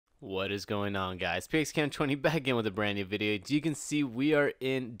What is going on, guys? PXCam20 back again with a brand new video. As you can see, we are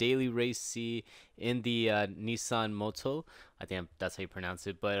in Daily Race C in the Nissan Moto. I think that's how you pronounce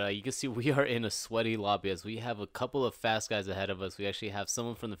it. But you can see we are in a sweaty lobby as we have a couple of fast guys ahead of us. We actually have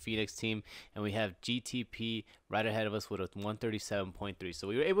someone from the Phoenix team, and we have GTP right ahead of us with a 137.3. So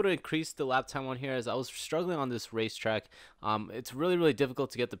we were able to increase the lap time on here as I was struggling on this racetrack. It's really difficult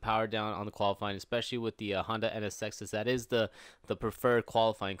to get the power down on the qualifying, especially with the Honda NSX, as that is the preferred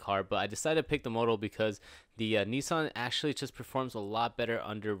qualifying car. But I decided to pick the Moto because the Nissan actually just performs a lot better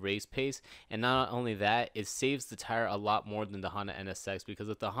under race pace, and not only that, it saves the tire a lot more than the Honda NSX, because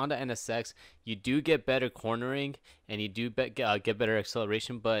with the Honda NSX you do get better cornering and you do get better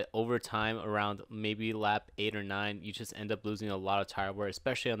acceleration, but over time, around maybe lap 8 or 9, you just end up losing a lot of tire wear,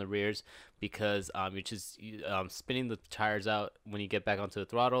 especially on the rears, because you're just spinning the tires out when you get back onto the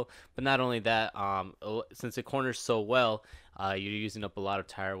throttle. But not only that, since it corners so well, you're using up a lot of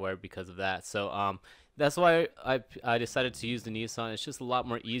tire wear because of that. So that's why I decided to use the Nissan. It's just a lot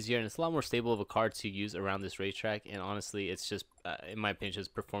more easier, and it's a lot more stable of a car to use around this racetrack. And honestly, it's just, in my opinion,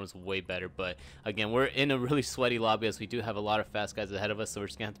 just performs way better. But again, we're in a really sweaty lobby as we do have a lot of fast guys ahead of us, so we're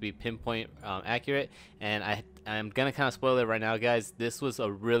just gonna have to be pinpoint accurate. And I'm gonna kind of spoil it right now, guys. This was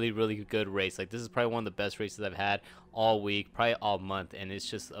a really good race. Like, this is probably one of the best races I've had all week, probably all month, and it's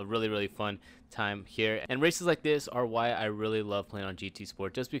just a really fun time here. And races like this are why I really love playing on GT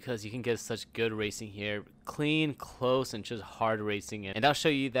Sport, just because you can get such good racing here, clean, close, and just hard racing. And I'll show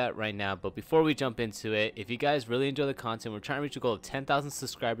you that right now. But before we jump into it, if you guys really enjoy the content, we're trying to reach a goal of 10,000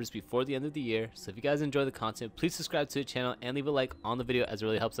 subscribers before the end of the year. So if you guys enjoy the content, please subscribe to the channel and leave a like on the video, as it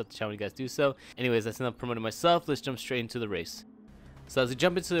really helps out the channel when you guys do so. Anyways, that's enough promoting myself. Let's jump straight into the race. So as we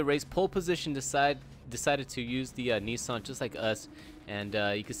jump into the race, pole position decided to use the Nissan, just like us, and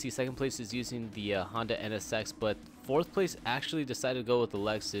you can see second place is using the Honda NSX, but fourth place actually decided to go with the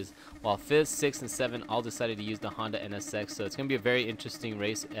Lexus, while fifth, sixth, and seventh all decided to use the Honda NSX. So it's going to be a very interesting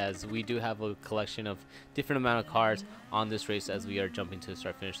race, as we do have a collection of different amount of cars on this race as we are jumping to the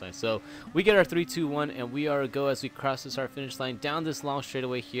start finish line. So we get our 3, 2, 1, and we are a go as we cross the start finish line down this long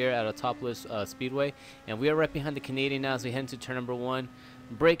straightaway here at a topless speedway, and we are right behind the Canadian now as we head into turn number 1.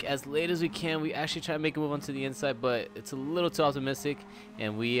 Brake as late as we can. We actually try to make a move onto the inside, but it's a little too optimistic,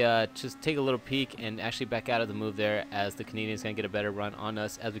 and we just take a little peek and actually back out of the move there, as the Canadian's gonna get a better run on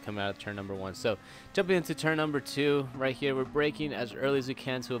us as we come out of turn number 1. So jumping into turn number 2 right here, we're braking as early as we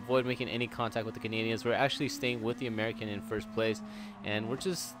can to avoid making any contact with the Canadians. We're actually staying with the American in first place, and we're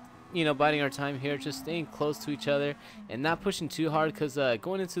just, you know, biding our time here, just staying close to each other and not pushing too hard, because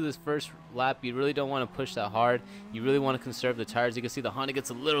going into this first lap, you really don't want to push that hard. You really want to conserve the tires. You can see the Honda gets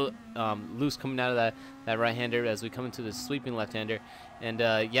a little loose coming out of that right-hander as we come into the sweeping left-hander. And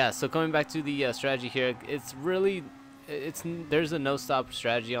yeah, so coming back to the strategy here, there's a no-stop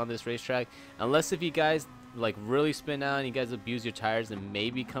strategy on this racetrack, unless if you guys like really spin out and you guys abuse your tires and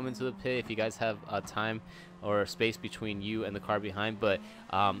maybe come into the pit if you guys have time or space between you and the car behind. But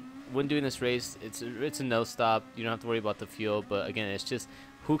when doing this race, it's a no stop. You don't have to worry about the fuel, but again, it's just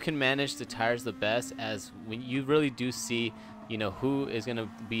who can manage the tires the best, as when you really do see, you know, who is going to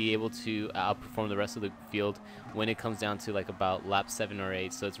be able to outperform the rest of the field when it comes down to like about lap 7 or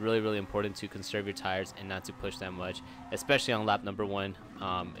 8. So it's really important to conserve your tires and not to push that much, especially on lap number 1,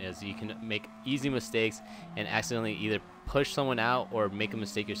 as you can make easy mistakes and accidentally either push someone out or make a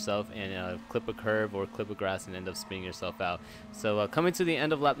mistake yourself and clip a curve or clip a grass and end up spinning yourself out. So coming to the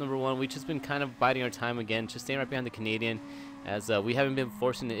end of lap number 1, we've just been kind of biding our time again, just staying right behind the Canadian, as we haven't been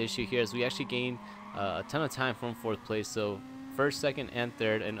forcing the issue here, as we actually gained a ton of time from fourth place. So first, second, and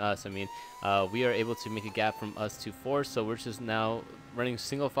third, and us, we are able to make a gap from us to fourth. So we're just now running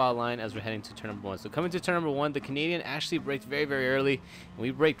single file line as we're heading to turn number 1. So coming to turn number 1, the Canadian actually braked very early, and we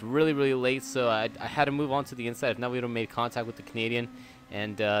braked really late. So I had to move on to the inside. If not, we would have made contact with the Canadian,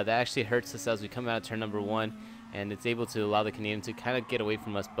 and that actually hurts us as we come out of turn number 1. And it's able to allow the Canadian to kind of get away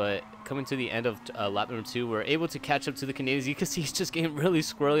from us. But coming to the end of lap number 2, we're able to catch up to the Canadians. You can see he's just getting really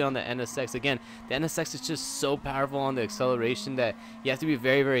squirrely on the NSX. Again, the NSX is just so powerful on the acceleration that you have to be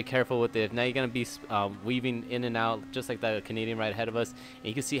very careful with it. If now you're going to be weaving in and out just like the Canadian right ahead of us. And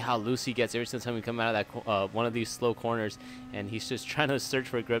you can see how loose he gets every single time we come out of that one of these slow corners. And he's just trying to search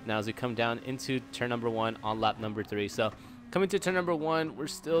for a grip now as we come down into turn number 1 on lap number 3. So coming to turn number 1, we're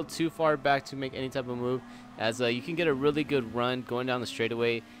still too far back to make any type of move, as you can get a really good run going down the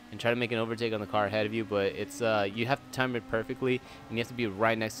straightaway and try to make an overtake on the car ahead of you, but it's you have to time it perfectly, and you have to be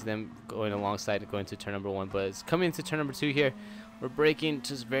right next to them going alongside and going to turn number 1. But it's coming into turn number 2 here. We're braking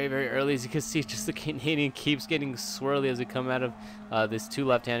just very early. As you can see, just the Canadian keeps getting swirly as we come out of this 2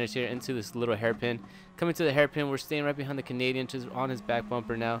 left-handers here into this little hairpin. Coming to the hairpin, we're staying right behind the Canadian, just on his back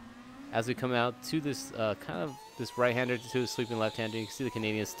bumper now. As we come out to this kind of this right-hander to the sweeping left-hander, you can see the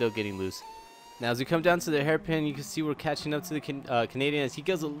Canadian still getting loose. Now as we come down to the hairpin, you can see we're catching up to the Canadian as he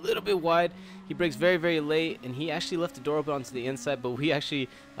goes a little bit wide. He brakes very late, and he actually left the door open onto the inside, but we actually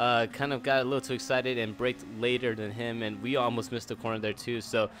kind of got a little too excited and braked later than him, and we almost missed the corner there too.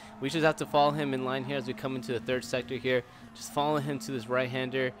 So we just have to follow him in line here as we come into the 3rd sector here. Just follow him to this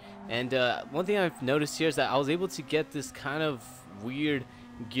right-hander. And one thing I've noticed here is that I was able to get this kind of weird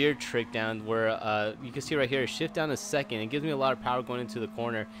gear trick down where you can see right here, shift down to 2nd. It gives me a lot of power going into the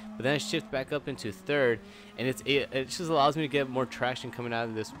corner, but then I shift back up into 3rd, and it just allows me to get more traction coming out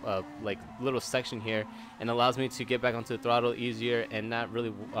of this like little section here, and allows me to get back onto the throttle easier and not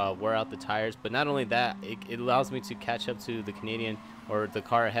really wear out the tires. But not only that, it allows me to catch up to the Canadian or the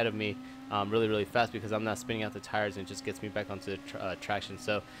car ahead of me really fast, because I'm not spinning out the tires, and it just gets me back onto the traction.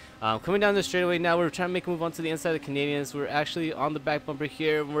 So coming down the straightaway now, we're trying to make a move onto the inside of the Canadians. We're actually on the back bumper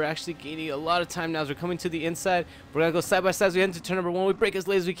here, and we're actually gaining a lot of time now as we're coming to the inside. We're gonna go side by side as we head into turn number 1. We brake as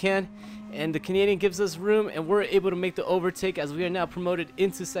late as we can, and the Canadian gives us room, and we're able to make the overtake as we are now promoted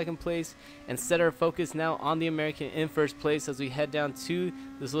into 2nd place and set our focus now on the American in 1st place as we head down to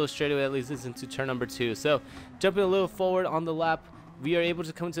this little straightaway that leads us into turn number 2. So jumping a little forward on the lap, we are able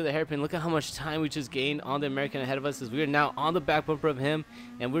to come to the hairpin. Look at how much time we just gained on the American ahead of us, as we are now on the back bumper of him,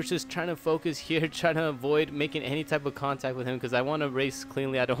 and we're just trying to focus here, trying to avoid making any type of contact with him, because I want to race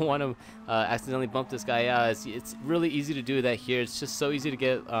cleanly. I don't want to accidentally bump this guy out. It's really easy to do that here. It's just so easy to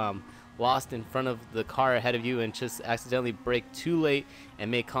get lost in front of the car ahead of you and just accidentally brake too late and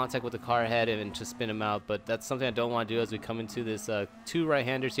make contact with the car ahead and just spin him out. But that's something I don't want to do as we come into this 2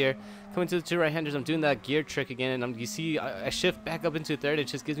 right-handers here. Coming to the 2 right-handers, I'm doing that gear trick again, and you see I shift back up into 3rd. It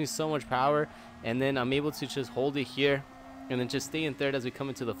just gives me so much power, and then I'm able to just hold it here and then just stay in 3rd as we come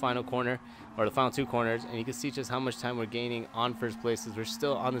into the final corner, or the final 2 corners. And you can see just how much time we're gaining on 1st place, as we're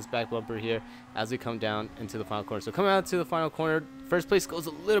still on this back bumper here as we come down into the final corner. So coming out to the final corner, 1st place goes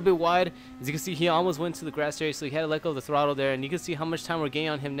a little bit wide. As you can see, he almost went to the grass area, so he had to let go of the throttle there. And you can see how much time we're gaining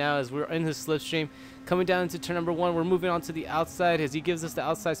on him now as we're in his slipstream. Coming down into turn number 1, we're moving on to the outside as he gives us the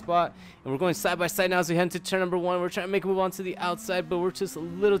outside spot, and we're going side by side now as we head into turn number 1. We're trying to make a move on to the outside, but we're just a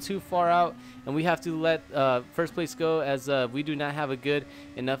little too far out, and we have to let 1st place go, as we do not have a good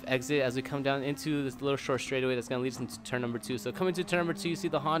enough exit as we come down into this little short straightaway that's going to lead us into turn number 2. So coming to turn number 2, you see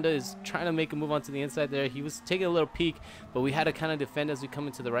the Honda is trying to make a move onto the inside there. He was taking a little peek, but we had to kind of defend as we come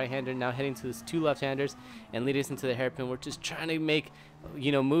into the right-hander, now heading to this 2 left-handers and lead us into the hairpin. We're just trying to make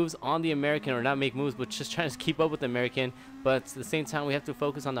moves on the American, or not make moves, but just trying to keep up with the American. But at the same time, we have to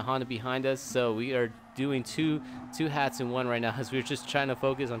focus on the Honda behind us, so we are doing two hats in one right now, as we're just trying to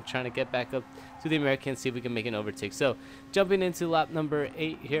focus on trying to get back up to the American, see if we can make an overtake. So jumping into lap number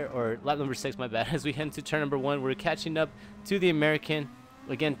 8 here, or lap number 6, my bad, as we head into turn number 1, we're catching up to the American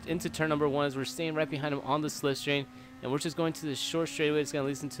again into turn number 1, as we're staying right behind him on the slipstream, and we're just going to the short straightaway. It's going to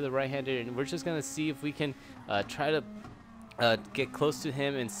lead us into the right-hander, and we're just going to see if we can try to get close to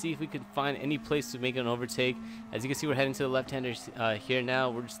him and see if we could find any place to make an overtake. As you can see, we're heading to the left-handers here now.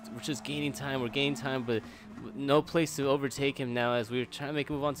 We're just gaining time. We're gaining time, but no place to overtake him now, as we're trying to make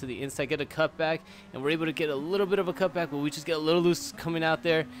a move on to the inside, get a cutback, and we're able to get a little bit of a cutback, but we just get a little loose coming out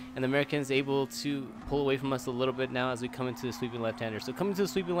there, and the American's able to pull away from us a little bit now as we come into the sweeping left-hander. So coming to the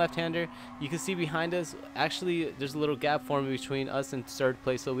sweeping left-hander, you can see behind us, actually there's a little gap forming between us and 3rd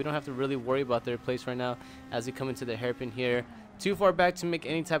place, so we don't have to really worry about 3rd place right now as we come into the hairpin here. Too far back to make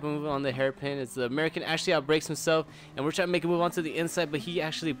any type of move on the hairpin, as the American actually outbrakes himself, and we're trying to make a move onto the inside, but he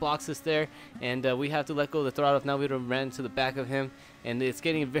actually blocks us there, and we have to let go of the throttle. Now we would have ran to the back of him, and it's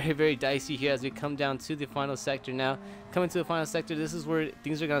getting very dicey here as we come down to the final sector now. Coming to the final sector, this is where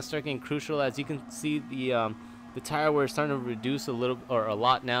things are going to start getting crucial. As you can see, the tire wear is starting to reduce a little, or a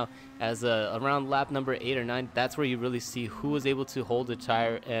lot now, as around lap number 8 or 9, that's where you really see who was able to hold the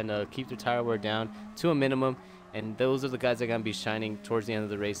tire and keep the tire wear down to a minimum. And those are the guys that are going to be shining towards the end of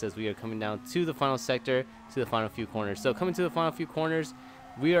the race as we are coming down to the final sector, to the final few corners. So coming to the final few corners,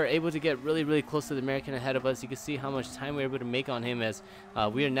 we are able to get really close to the American ahead of us. You can see how much time we're able to make on him, as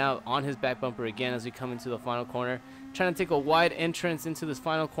we are now on his back bumper again as we come into the final corner. trying to take a wide entrance into this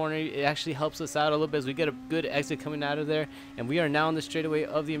final corner. It actually helps us out a little bit as we get a good exit coming out of there, and we are now on the straightaway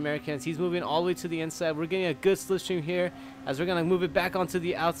of the Americans. He's moving all the way to the inside. We're getting a good slipstream here as we're gonna move it back onto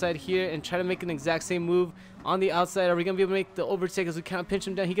the outside here and try to make an exact same move on the outside. Are we gonna be able to make the overtake as we kind of pinch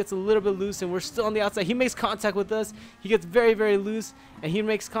him down? He gets a little bit loose and we're still on the outside. He makes contact with us. He gets very, very loose, and he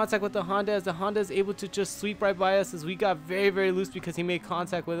makes contact with the Honda as the Honda is able to just sweep right by us as we got very, very loose because he made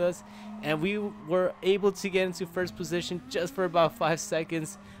contact with us, and we were able to get into first position just for about 5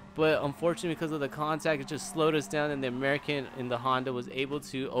 seconds. But unfortunately, because of the contact, it just slowed us down, and the American in the Honda was able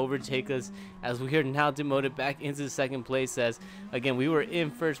to overtake us as we are now demoted back into second place. As again, we were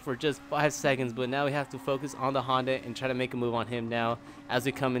in first for just 5 seconds, but now we have to focus on the Honda and try to make a move on him now as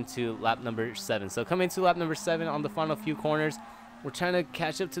we come into lap number 7. So coming into lap number 7 on the final few corners, we're trying to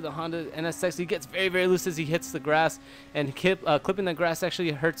catch up to the Honda NSX. He gets very, very loose as he hits the grass, and clipping the grass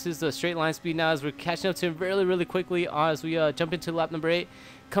actually hurts his straight line speed now as we're catching up to him really, really quickly as we jump into lap number 8.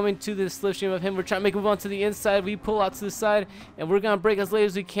 Coming to the slipstream of him, we're trying to make a move onto the inside. We pull out to the side, and we're going to brake as late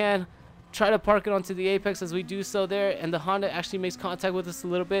as we can. Try to park it onto the apex as we do so there, and the Honda actually makes contact with us a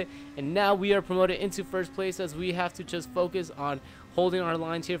little bit, and now we are promoted into first place as we have to just focus on holding our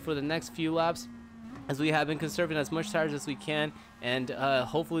lines here for the next few laps, as we have been conserving as much tires as we can, and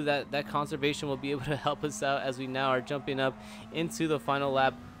hopefully that conservation will be able to help us out as we now are jumping up into the final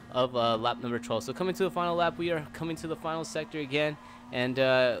lap of lap number 12. So coming to the final lap, we are coming to the final sector again, and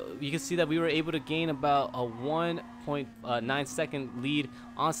you can see that we were able to gain about a 1.9 second lead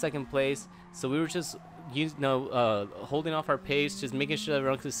on second place. So we were just holding off our pace, just making sure that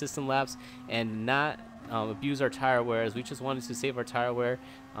we're on consistent laps and not abuse our tire wear, as we just wanted to save our tire wear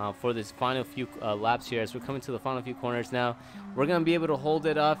for this final few laps here. As we're coming to the final few corners now, we're going to be able to hold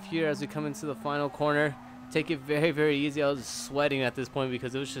it off here as we come into the final corner. Take it very, very easy. I was sweating at this point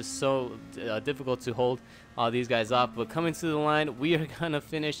because it was just so difficult to hold these guys off. But coming to the line, we are going to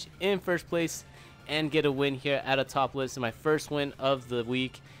finish in first place and get a win here at a top list. My first win of the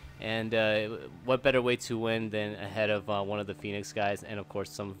week, and what better way to win than ahead of one of the Phoenix guys, and of course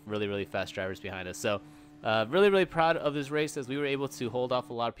some really, really fast drivers behind us. So really, really proud of this race as we were able to hold off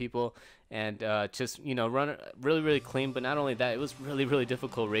a lot of people and just run really, really clean. But not only that, it was really, really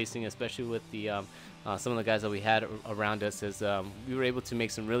difficult racing, especially with the some of the guys that we had around us, as we were able to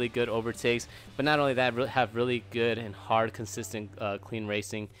make some really good overtakes. But not only that, have really good and hard, consistent, clean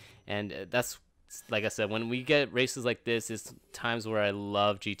racing. And that's, like I said, when we get races like this, it's times where I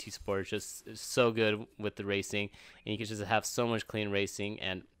love GT Sport. It's just so good with the racing, and you can just have so much clean racing,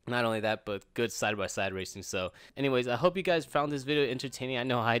 and not only that, but good side-by-side racing. So anyways, I hope you guys found this video entertaining. I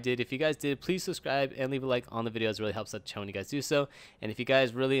know I did. If you guys did, please subscribe and leave a like on the video. It really helps out the channel when you guys do so. And if you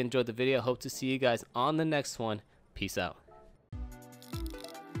guys really enjoyed the video, I hope to see you guys on the next one. Peace out.